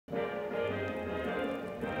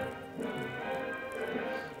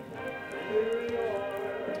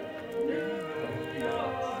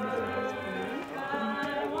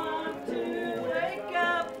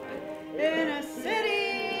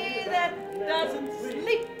doesn't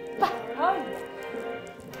sleep. Oh,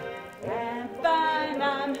 and find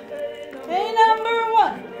I'm a number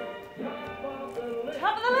one.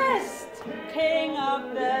 Top of the list. King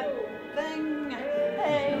of the thing.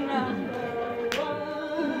 A number one.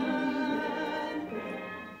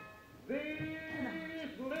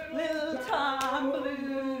 Little Tom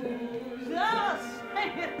Blues. Oh,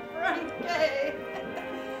 sing it, Frankie.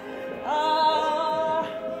 Oh,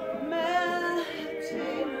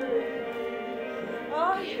 melting.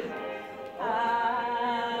 Oh, yeah.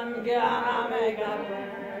 I'm gonna make a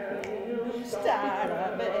brand new start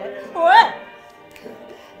of it. What?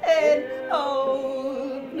 In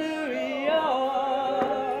old New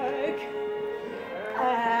York.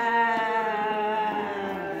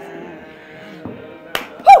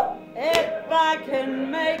 If I can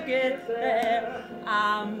make it there,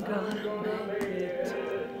 I'm gonna make it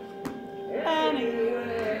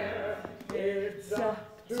anywhere. It's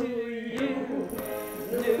up to you,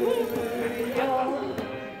 New York,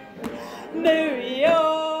 New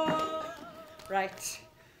York. Right,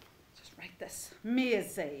 just write this.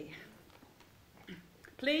 Maisie.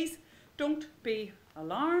 Please don't be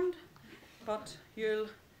alarmed, but you'll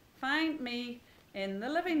find me in the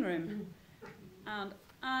living room, and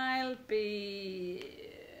I'll be,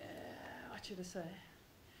 what should I say?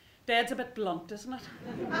 Dead's a bit blunt, isn't it?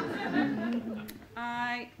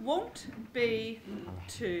 I won't be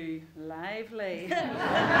too lively. In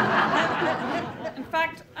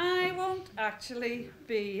fact, I won't actually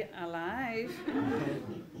be alive.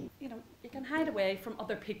 You know, you can hide away from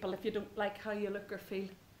other people if you don't like how you look or feel.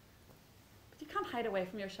 But you can't hide away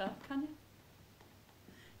from yourself, can you?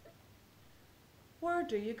 Where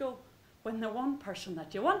do you go when the one person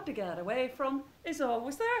that you want to get away from is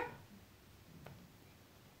always there?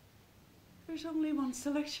 There's only one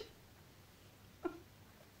solution.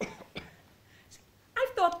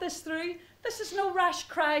 I've thought this through. This is no rash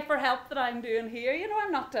cry for help that I'm doing here. You know,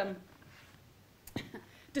 I'm not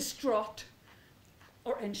distraught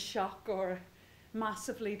or in shock or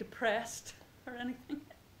massively depressed or anything.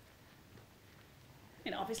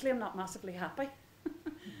 You know, obviously I'm not massively happy.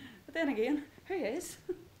 But then again, who is?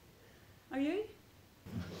 Are you?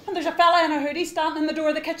 And there's a fella in a hoodie standing in the door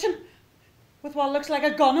of the kitchen with what looks like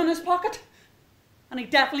a gun in his pocket. And he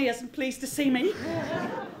definitely isn't pleased to see me.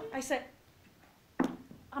 I said,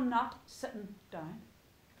 I'm not sitting down.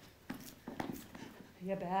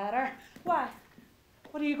 You better. Why?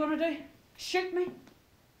 What are you going to do? Shoot me?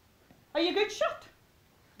 Are you a good shot?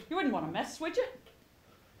 You wouldn't want to miss, would you?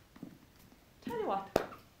 Tell you what,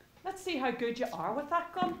 let's see how good you are with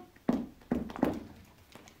that gun.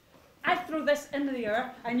 I throw this into the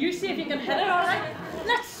air and you see if you can hit it, all right?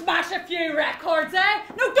 Let's smash a few records, eh?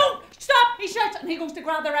 No, don't! Stop! He shouts and he goes to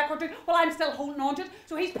grab the record too. Well, I'm still holding on to it.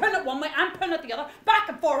 So he's pulling it one way, I'm pulling it the other. Back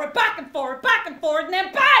and forward, back and forward, back and forward, and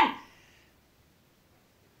then bang!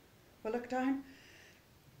 We look down.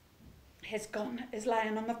 His gun is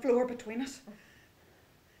lying on the floor between us.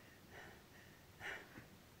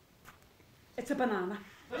 It's a banana.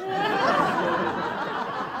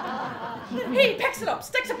 He picks it up,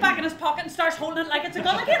 sticks it back in his pocket and starts holding it like it's a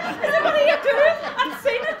gun again. I said, what are you doing? I've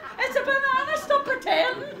seen it. It's a banana. Stop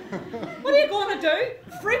pretending. What are you going to do?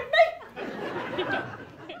 Fruit